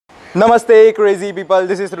Namaste Crazy people,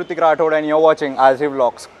 this is Rutik Rathod and you're watching RC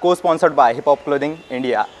Vlogs, co-sponsored by Hip Hop Clothing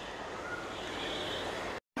India.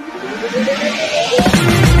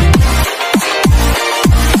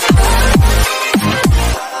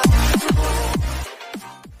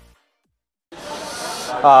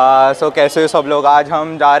 कैसे हो सब लोग। आज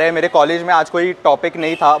हम जा रहे हैं मेरे कॉलेज में। आज कोई टॉपिक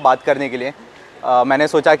नहीं था बात करने के लिए। मैंने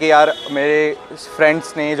सोचा कि यार मेरे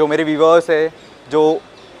फ्रेंड्स ने, जो मेरे व्यूवर्स है, जो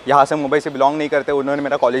यहाँ से मुंबई से बिलोंग नहीं करते, उन्होंने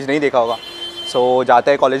मेरा कॉलेज नहीं देखा होगा। सो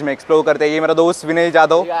जाते हैं कॉलेज में, एक्सप्लोर करते हैं। ये मेरा दोस्त विनय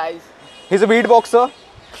Jadav, he is a beat boxer.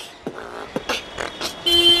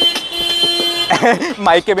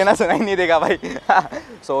 Mic के बिना सुनाई नहीं देगा भाई।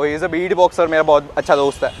 सो he is a beat boxer, मेरा बहुत अच्छा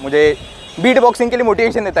दोस्त है, मुझे बीट बॉक्सिंग के लिए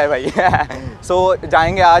मोटिवेशन देता है भाई। सो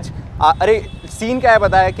जाएंगे आज। अरे सीन क्या है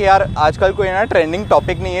पता है कि यार आजकल कोई ना ट्रेंडिंग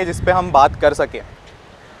टॉपिक नहीं है जिस पे हम बात कर सकें।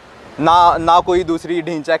 ना कोई दूसरी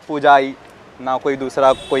ढिंचैक पूजा आई, ना कोई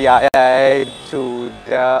दूसरा कोई आया है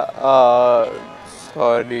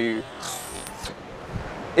सॉरी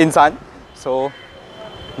इंसान। सो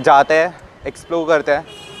जाते हैं, एक्सप्लोर करते हैं।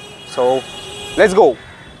 So let's go.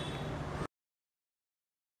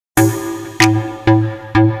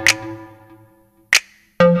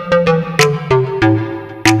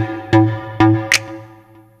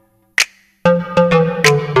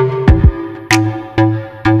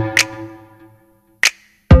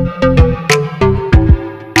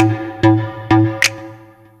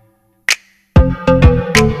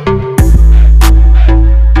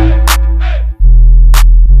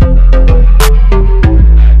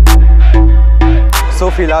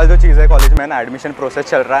 फ़िलहाल जो चीज़ है, कॉलेज में ना एडमिशन प्रोसेस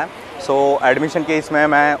चल रहा है। सो एडमिशन के इसमें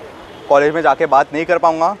मैं कॉलेज में जाके बात नहीं कर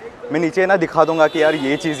पाऊँगा। मैं नीचे ना दिखा दूँगा कि यार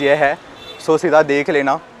ये चीज़ ये है। सो सीधा देख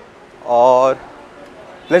लेना और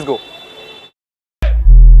लेट्स गो।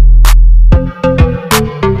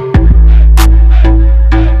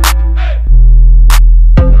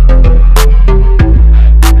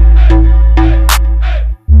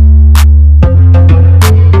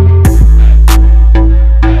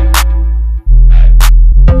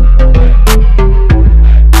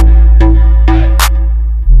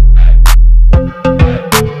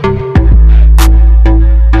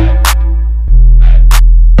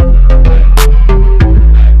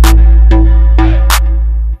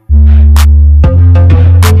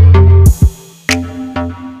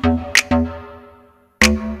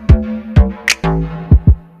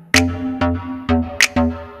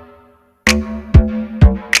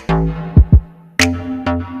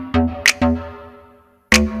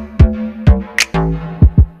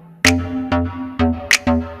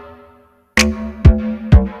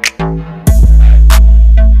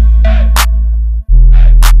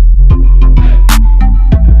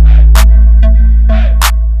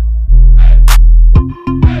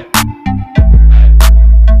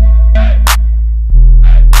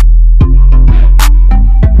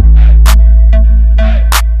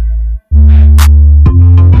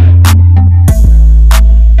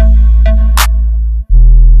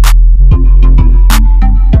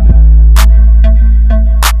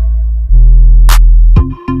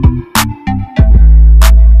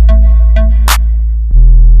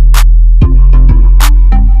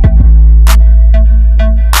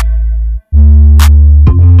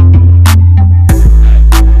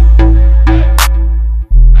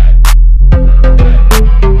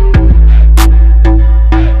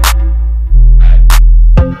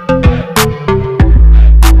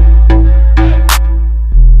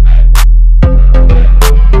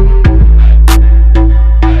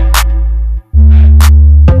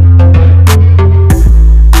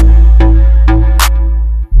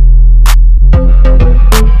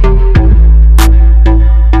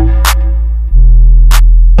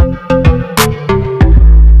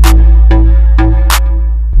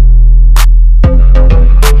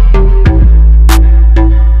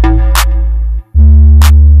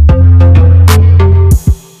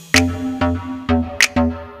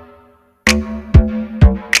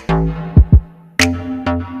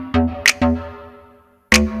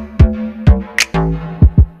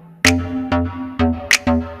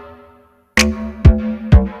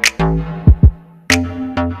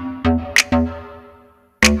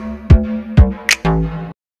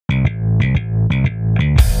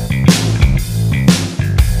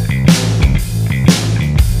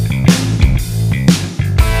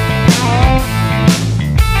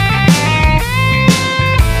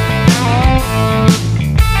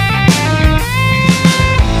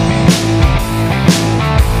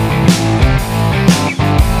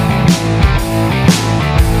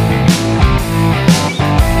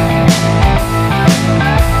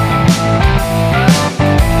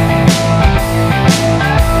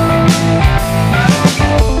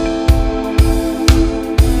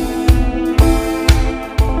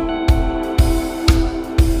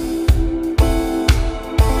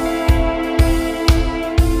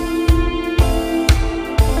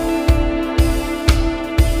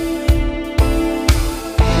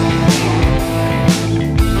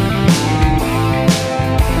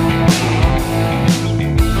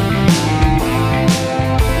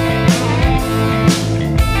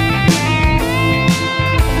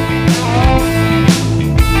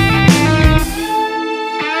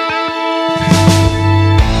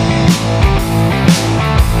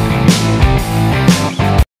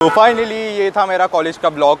 फाइनली ये था मेरा कॉलेज का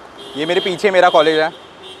ब्लॉग। ये मेरे पीछे मेरा कॉलेज है।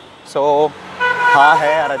 सो हाँ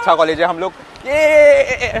है यार, अच्छा कॉलेज है। हम लोग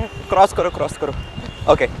ये क्रॉस करो।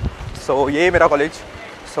 ओके, सो ये मेरा कॉलेज।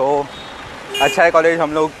 सो अच्छा है कॉलेज,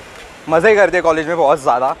 हम लोग मज़े करते हैं कॉलेज में बहुत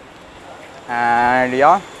ज़्यादा। एंड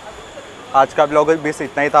या आज का ब्लॉग बस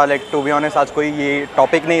इतना ही था। लाइक टू बी ऑनेस्ट आज कोई ये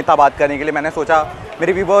टॉपिक नहीं था बात करने के लिए। मैंने सोचा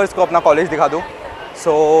मेरे व्यूवर्स को अपना कॉलेज दिखा दूँ।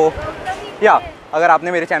 सो या अगर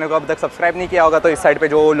आपने मेरे चैनल को अब तक सब्सक्राइब नहीं किया होगा तो इस साइड पे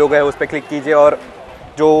जो लोगो है उस पर क्लिक कीजिए, और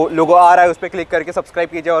जो लोगो आ रहा है उस पर क्लिक करके सब्सक्राइब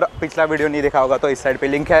कीजिए। और पिछला वीडियो नहीं देखा होगा तो इस साइड पे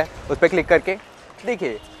लिंक है, उस पर क्लिक करके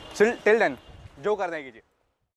देखिए। टिल देन जो करना है कीजिए।